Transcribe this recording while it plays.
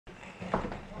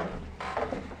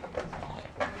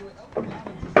Did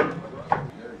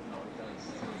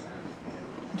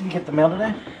you get the mail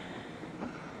today?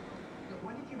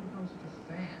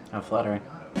 How flattering.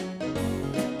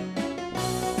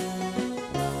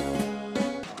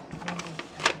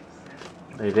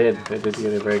 They did get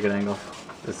a very good angle.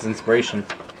 This is inspiration.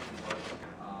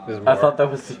 I thought that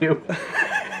was you.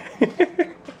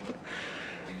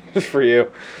 Just for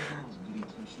you.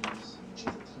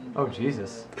 Oh,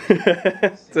 Jesus.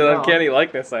 It's an uncanny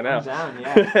likeness, I know. I'm down,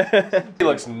 yeah. He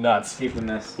looks nuts. Keeping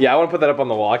this. Yeah, I want to put that up on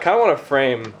the wall. I kind of want to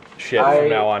frame shit from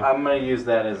now on. I'm going to use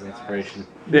that as inspiration.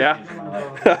 Yeah?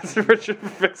 That's for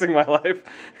fixing my life.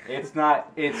 It's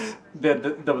not, it's,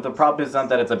 the problem is not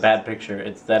that it's a bad picture,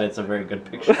 it's that it's a very good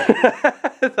picture.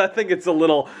 I think it's a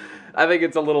little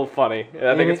funny.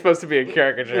 I think it's supposed to be a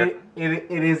caricature.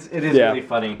 It is really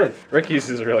funny. Ricky's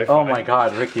is really funny. Oh my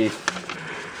god, Ricky.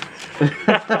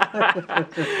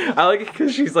 I like it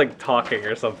because she's like talking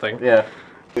or something. Yeah.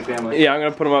 Big family. Yeah, I'm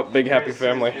gonna put him up. Big happy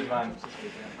family.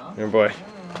 Your boy.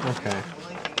 Okay.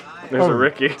 There's a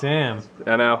Ricky. Damn.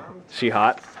 I know. She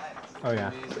hot. Oh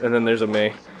yeah. And then there's a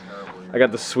me. I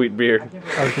got the sweet beard.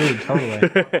 Oh dude, totally.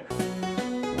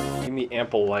 Give me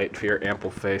ample light for your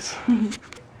ample face.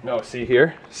 No, see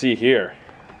here? See here.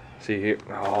 See here.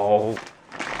 Oh.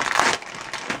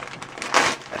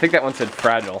 I think that one said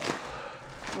fragile.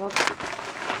 Well, I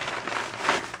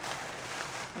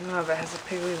don't know if it has a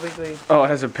Piggly Wiggly. Oh, it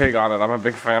has a pig on it. I'm a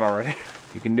big fan already.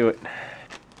 You can do it.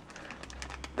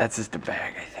 That's just a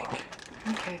bag, I think.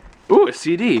 Okay. Ooh, a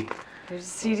CD. Here's a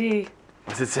CD.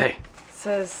 What's it say? It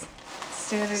says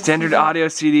Standard CD. audio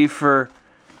CD for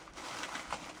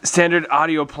standard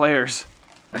audio players.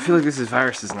 I feel like this is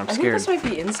viruses and I'm I scared. think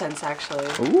this might be incense, actually.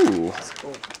 Ooh. That's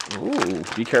cool. Ooh.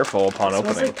 Be careful upon It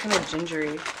smells opening. like kind of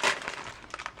gingery.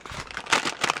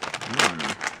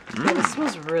 Yeah, this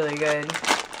smells really good.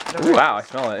 Ooh, wow, I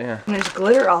smell it, yeah. And there's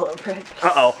glitter all over it.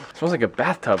 Uh-oh. It smells like a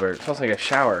bathtub or it smells like a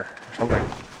shower or something.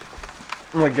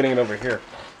 I'm like getting it over here.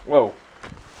 Whoa.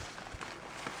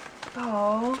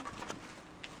 Oh.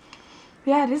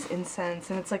 Yeah, it is incense,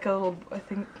 and it's like a little, I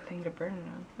think, thing to burn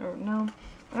it on. Or no,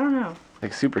 I don't know.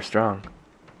 Like super strong.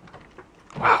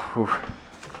 Wow. Whew.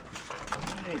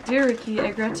 Alright, dear Ricky, I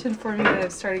regret to inform you that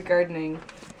I've started gardening.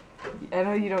 I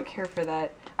know you don't care for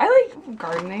that. I like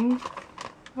gardening.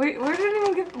 Wait, where did I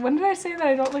even get? When did I say that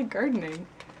I don't like gardening?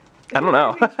 I don't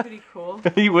know. Gardening's pretty cool.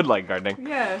 You would like gardening.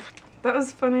 Yeah, that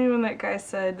was funny when that guy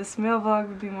said this mail vlog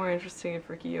would be more interesting if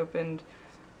Ricky opened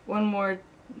one more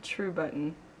true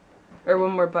button, or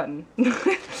one more button.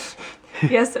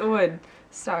 Yes, it would.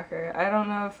 Stalker. I don't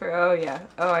know for. Oh yeah.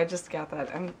 Oh, I just got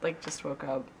that. I'm like just woke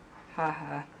up.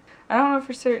 Haha. I don't know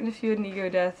for certain if you had an ego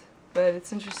death, but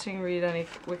it's interesting to read on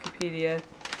Wikipedia.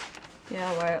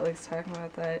 Yeah, Wyatt likes talking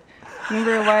about that.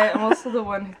 Remember, Wyatt, I'm also the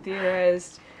one who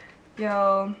theorized,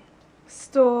 y'all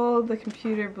stole the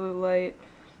computer blue light,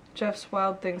 Jeff's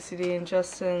Wild Thing CD, and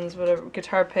Justin's whatever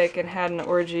guitar pick, and had an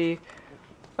orgy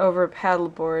over a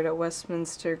paddleboard at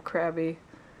Westminster Krabby.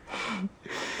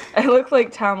 I look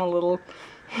like Tom a little.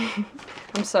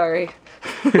 I'm sorry.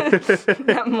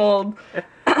 That mold.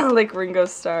 Like Ringo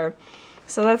Starr.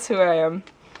 So that's who I am.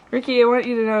 Ricky, I want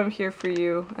you to know I'm here for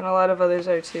you, and a lot of others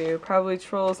are too. Probably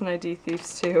trolls and ID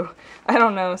thieves too. I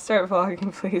don't know, start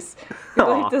vlogging please. Your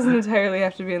life doesn't entirely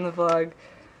have to be in the vlog,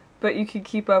 but you could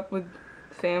keep up with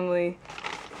family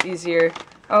easier.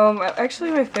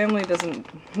 Actually my family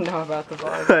doesn't know about the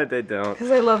vlog. They don't.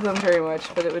 Because I love them very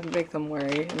much, but it would make them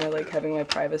worry, and I like having my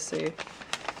privacy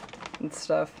and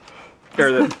stuff.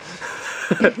 Or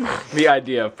the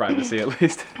idea of privacy, at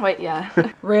least. Wait, yeah.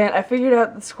 Rant, I figured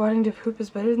out that squatting to poop is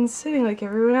better than sitting like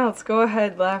everyone else. Go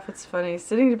ahead, laugh, it's funny.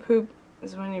 Sitting to poop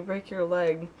is when you break your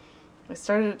leg. I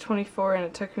started at 24 and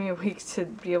it took me a week to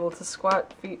be able to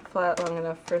squat feet flat long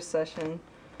enough for a session.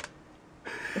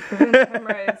 It prevents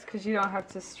hemorrhoids because you don't have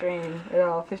to strain at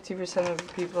all. 50%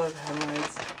 of people have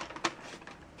hemorrhoids.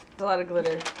 There's a lot of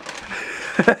glitter.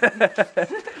 I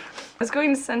was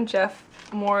going to send Jeff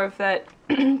more of that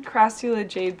Crassula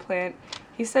jade plant.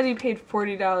 He said he paid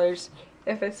 $40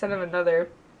 if I sent him another.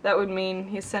 That would mean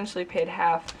he essentially paid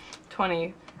half,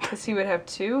 20, because he would have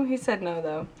two. He said no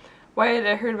though. Wyatt,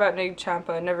 I heard about Neg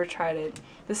Champa, never tried it.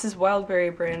 This is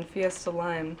Wildberry brand Fiesta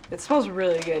Lime. It smells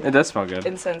really good. It does smell good.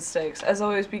 Incense sticks. As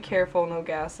always, be careful, no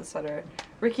gas, etc.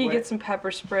 Ricky, get some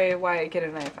pepper spray. Wyatt, get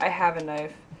a knife. I have a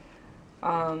knife.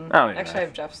 Actually, I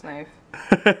have Jeff's knife.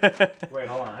 Wait,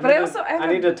 hold on. I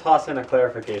need to toss in a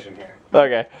clarification here.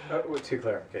 Okay. With two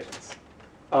clarifications.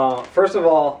 First of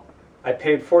all, I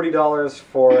paid $40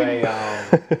 for a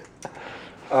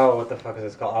oh, what the fuck is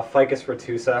this called? A Ficus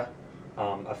retusa,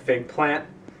 a fig plant.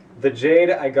 The jade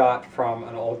I got from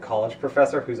an old college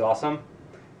professor who's awesome.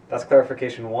 That's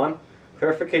clarification 1.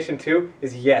 Clarification 2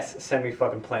 is yes, send me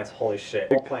fucking plants. Holy shit.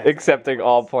 All plants. Accepting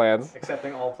all plans.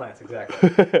 Accepting all plants, exactly.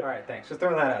 Alright, thanks. Just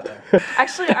throwing that out there.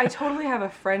 Actually, I totally have a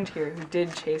friend here who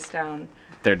did chase down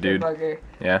Their their dude. bugger.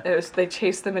 Yeah. They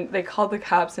chased them and they called the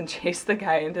cops and chased the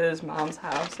guy into his mom's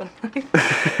house. And, like,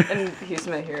 and he's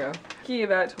my hero. He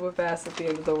about to whip ass at the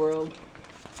end of the world.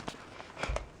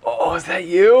 Oh, is that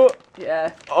you?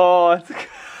 Yeah. Oh,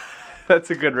 that's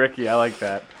a good Ricky. I like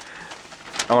that.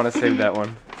 I want to save that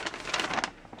one.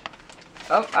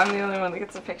 Oh, I'm the only one that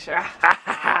gets a picture.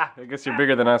 I guess you're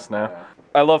bigger than us now.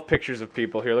 I love pictures of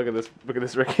people. Here, look at this. Look at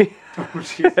this, Ricky.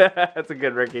 That's a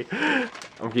good Ricky.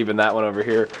 I'm keeping that one over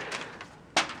here.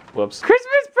 Whoops.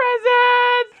 Christmas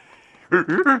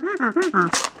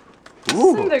present! Is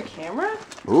this in their camera?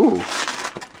 Ooh.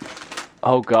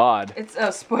 Oh, God. It's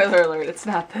spoiler alert. It's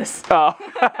not this. Oh.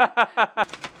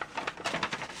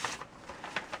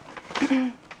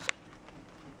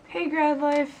 Hey, Grad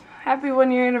Life. Happy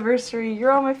 1-year anniversary.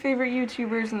 You're all my favorite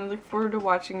YouTubers, and I look forward to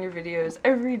watching your videos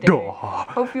every day.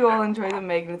 Hope you all enjoy the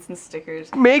magnets and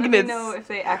stickers. Magnets? Let me know if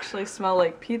they actually smell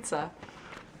like pizza.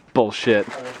 Bullshit.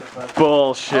 Oh,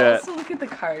 Bullshit. also look at the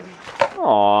card.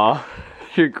 Aw.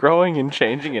 You're growing and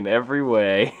changing in every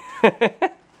way.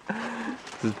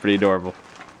 This is pretty adorable.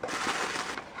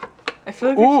 I feel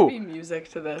like there Ooh. should be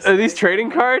music to this. Are these trading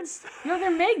cards? No,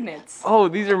 they're magnets. Oh,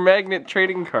 these are magnet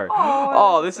trading cards.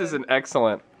 Oh, this is an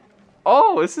excellent.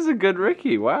 Oh, this is a good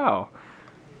Ricky. Wow.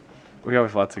 We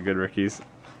have lots of good Rickies.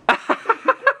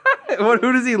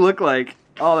 Who does he look like?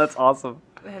 Oh, that's awesome.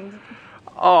 And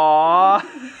Aww.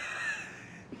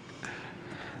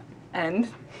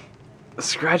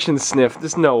 Scratch and sniff.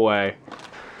 There's no way.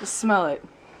 just smell it.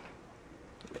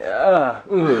 Yeah.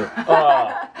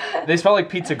 They smell like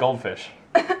pizza goldfish.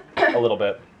 A little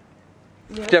bit.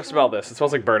 Yeah, Jeff, smell this. It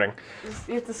smells like burning.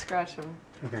 you have to scratch them.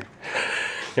 Okay.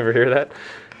 You ever hear that?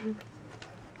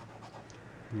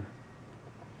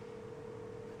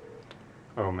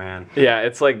 Oh man. Yeah,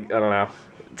 it's like, I don't know.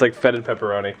 It's like fetid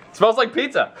pepperoni. It smells like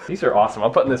pizza. These are awesome.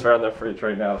 I'm putting this right on the fridge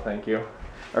right now. Thank you.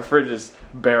 Our fridge is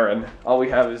barren. All we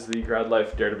have is the Grad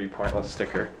Life Dare to Be Pointless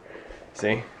sticker.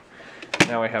 See?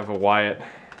 Now we have a Wyatt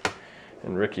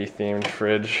and Ricky themed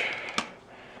fridge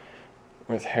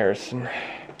with Harrison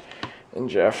and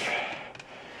Jeff.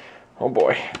 Oh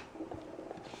boy.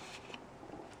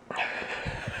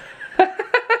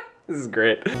 This is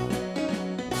great.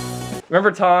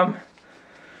 Remember Tom?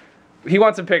 He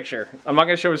wants a picture. I'm not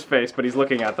gonna show his face, but he's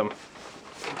looking at them.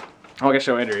 I'm not gonna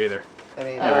show Andrew either. I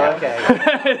mean, okay.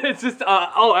 It's just,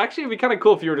 oh, actually, it'd be kind of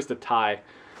cool if you were just a tie.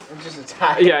 Just a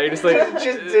tie. Yeah, you're just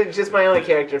like, just my only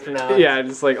character from now on. yeah,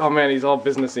 just like, oh man, he's all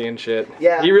businessy and shit.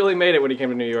 Yeah. He really made it when he came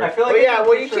to New York. I feel like Well, yeah,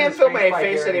 well, you can't film my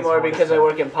face anymore because I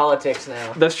work. work in politics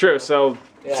now. That's true. So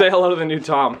Yeah. say hello to the new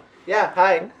Tom. Yeah,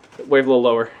 hi. Wave a little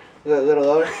lower. A little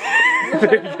lower.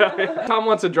 There you go. Tom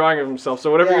wants a drawing of himself,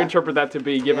 so whatever you Yeah. interpret that to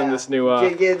be, given Yeah. this new.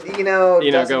 You know,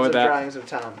 go dozens with of that. drawings of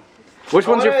Tom. Which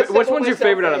one's your I wanna Which sample one's your myself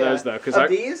favorite out of a, those though? Because of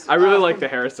these? I really like the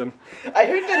Harrison. I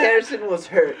heard that Harrison was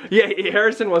hurt. Yeah,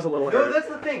 Harrison was a little No, hurt. that's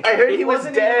the thing. I heard he was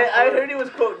wasn't dead. even I hurt. heard he was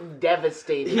quote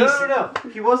devastated. No.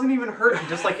 He wasn't even hurt. He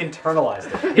just like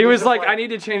internalized it. He was just like, I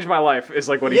need to change my life, is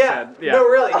like what he Yeah. said. Yeah. No,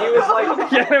 really. He was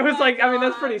like. Yeah, it was like, I mean,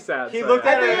 that's pretty sad. He so, looked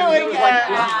yeah. at I it think and he was like,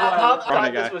 "This is what I I'm." thought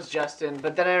Funny this guy. was Justin,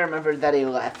 but then I remembered that he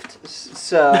left.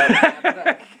 So.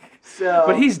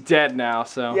 But he's dead now,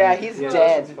 so. Yeah, he's Yeah,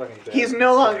 dead. Justin's fucking dead. He's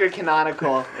no longer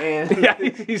canonical. And Yeah,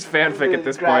 he's fanfic at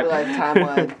this Grad point. Life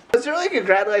timeline. Was there like a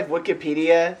Grad Life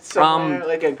Wikipedia somewhere?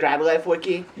 Like a Grad Life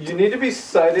wiki? You need to be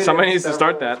cited. Somebody in needs to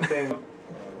start several that. things.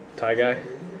 Tie guy?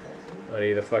 What are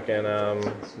you, the fucking,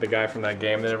 the guy from that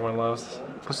game that everyone loves?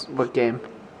 What game?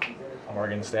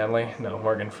 Morgan Stanley? No,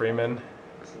 Morgan Freeman.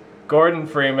 Gordon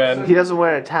Freeman. He doesn't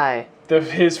wear a tie.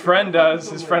 His friend does.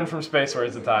 His friend from space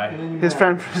wears a tie. His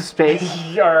friend from space.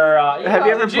 Or, Have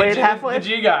you ever played Half-Life? The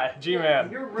G guy. G-Man.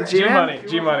 The G-Man?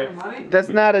 G-Money. That's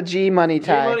not a G money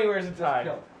tie. G-Money wears a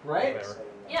tie. Right? Whatever.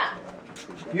 Yeah.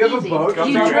 You have a boat. You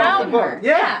Come drowned down. her.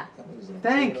 Yeah.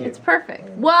 Thank you. It's perfect.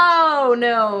 Whoa,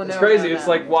 no. It's crazy. It's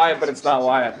like Wyatt, but it's not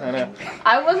Wyatt. I know.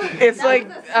 I wasn't. It's that like-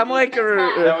 was a I'm like sneak a-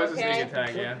 attack, That was a okay? sneak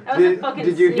attack, yeah. That was a fucking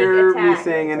Did you sneak hear me attack.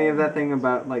 saying any of that thing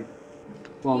about like?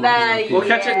 Well, Nah, We'll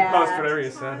catch it in Yeah. post, whatever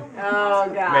you said.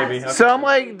 Oh god. Maybe. So I'm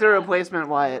like the replacement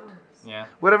Wyatt. Yeah.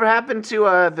 Whatever happened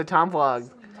to the Tom vlog?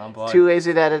 Tom Vlog. Too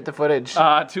lazy to edit the footage.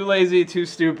 Too lazy, too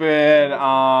stupid.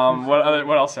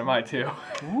 What else am I too?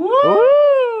 Woo!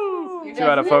 You're Too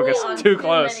out of definitely focus, on too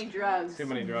close. Many drugs. Too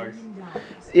many drugs.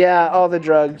 Yeah, all the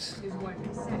drugs.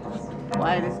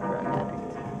 Wyatt is drug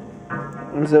addict.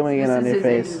 I'm zooming in This on is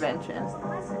your his face. intervention.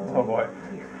 Oh boy.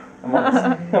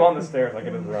 I'm on the stairs. I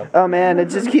can just run. Oh man, it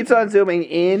just keeps on zooming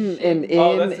in and in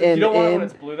Oh, that's, and you don't want it when in.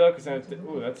 it's blue though, because then it's.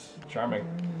 Ooh, that's charming.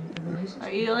 Are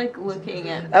you like looking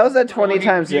at? That was a 20 Looking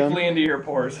times zoom. deeply into your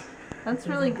pores. That's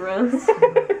really gross.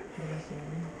 I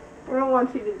don't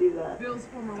want you to do that.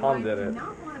 Tom did it.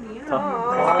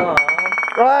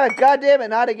 Ah, God damn it,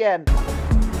 not again.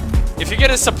 If you get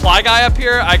a supply guy up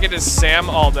here, I get his Sam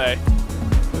all day.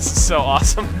 This is so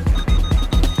awesome.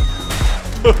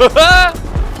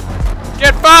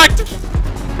 Get fucked!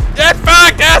 Get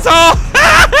fucked, asshole!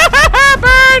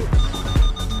 Burn!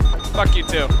 Fuck you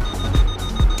too.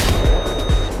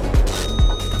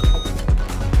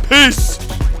 Peace!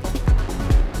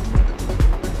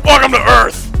 Welcome to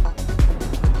Earth!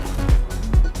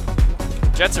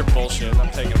 Jets are bullshit. I'm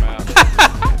taking them.